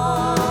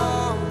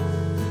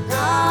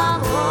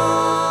 come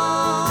on.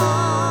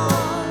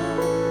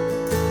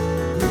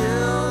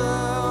 You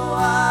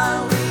are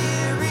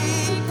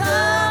weary,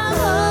 come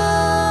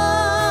home.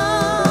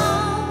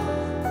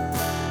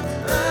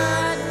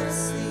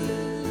 Earnestly,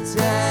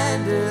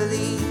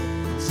 tenderly,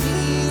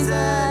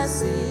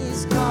 Jesus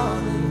is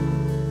calling,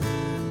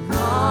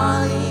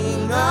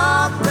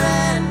 oh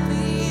friend,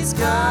 please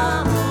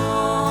come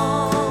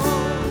home.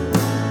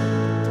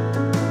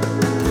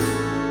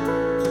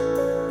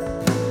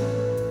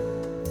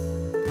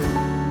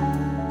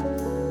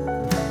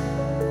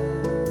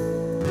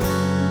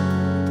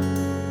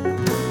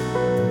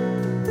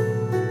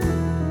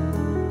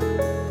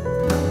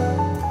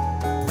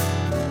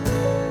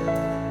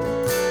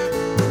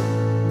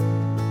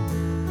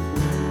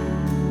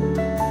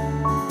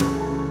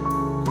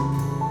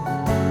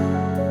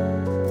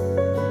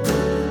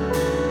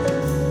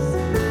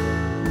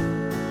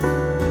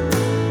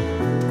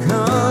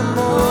 Come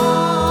on,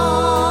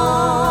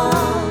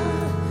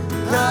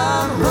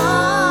 come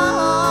home.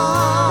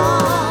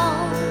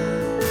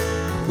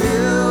 You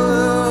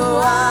who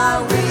are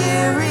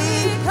weary,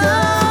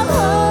 come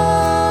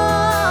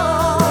home.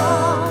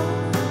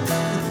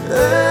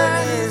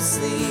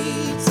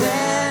 Earnestly,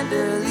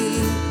 tenderly,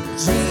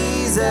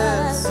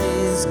 Jesus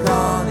is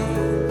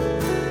calling,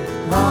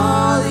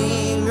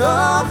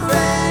 oh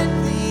friend,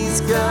 please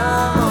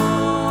come home.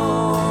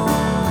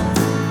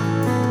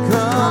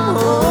 Come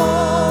home,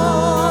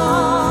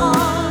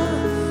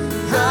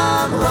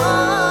 come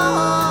home.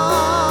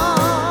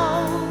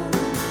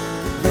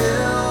 You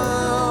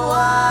who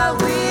are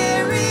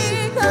weary,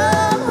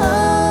 come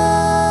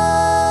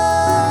home.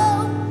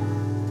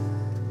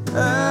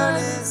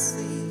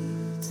 Earnestly,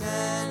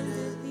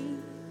 tenderly,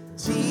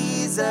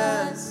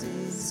 Jesus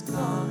is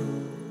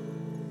calling,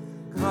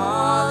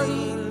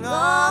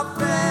 oh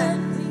friend,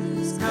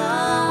 please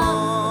come home.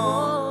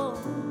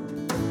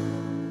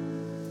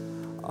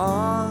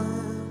 All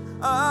who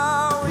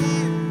are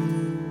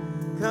weary,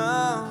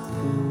 come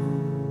home.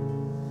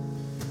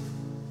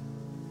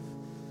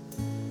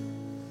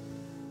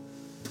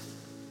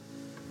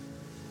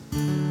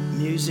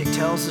 Music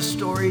tells a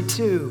story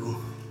too,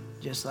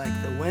 just like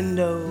the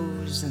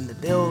windows and the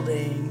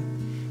building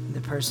and the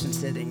person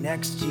sitting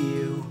next to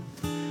you.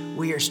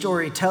 We are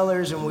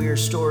storytellers and we are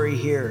story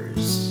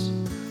hearers.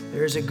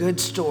 There's a good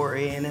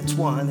story, and it's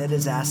one that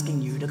is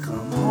asking you to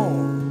come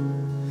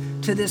home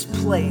to this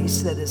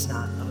place that is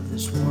not of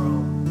this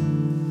world.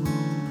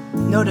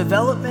 No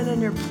development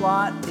in your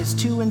plot is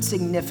too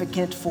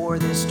insignificant for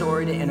this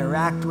story to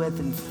interact with.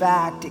 In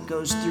fact, it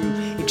goes through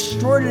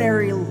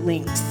extraordinary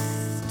lengths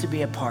to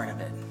be a part of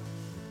it.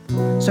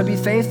 So be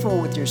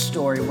faithful with your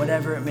story,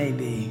 whatever it may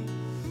be.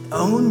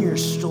 Own your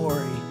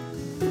story.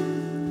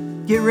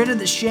 Get rid of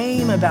the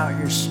shame about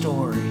your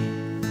story.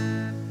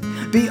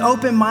 Be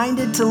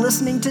open-minded to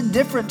listening to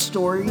different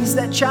stories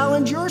that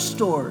challenge your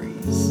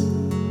stories.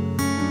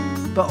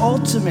 But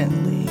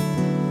ultimately,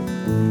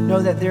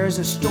 know that there is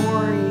a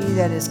story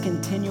that is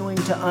continuing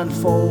to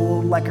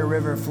unfold like a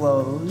river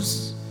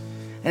flows,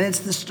 and it's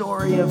the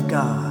story of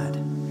God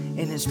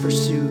in His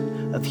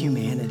pursuit of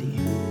humanity.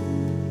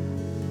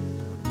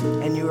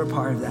 And you are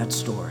part of that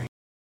story.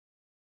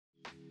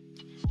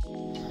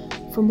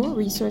 For more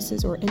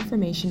resources or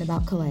information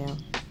about Kaleo,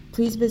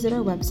 please visit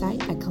our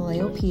website at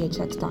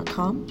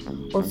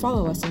kaleophx.com or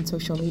follow us on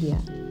social media.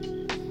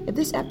 If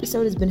this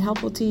episode has been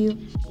helpful to you,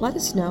 let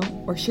us know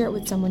or share it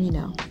with someone you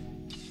know.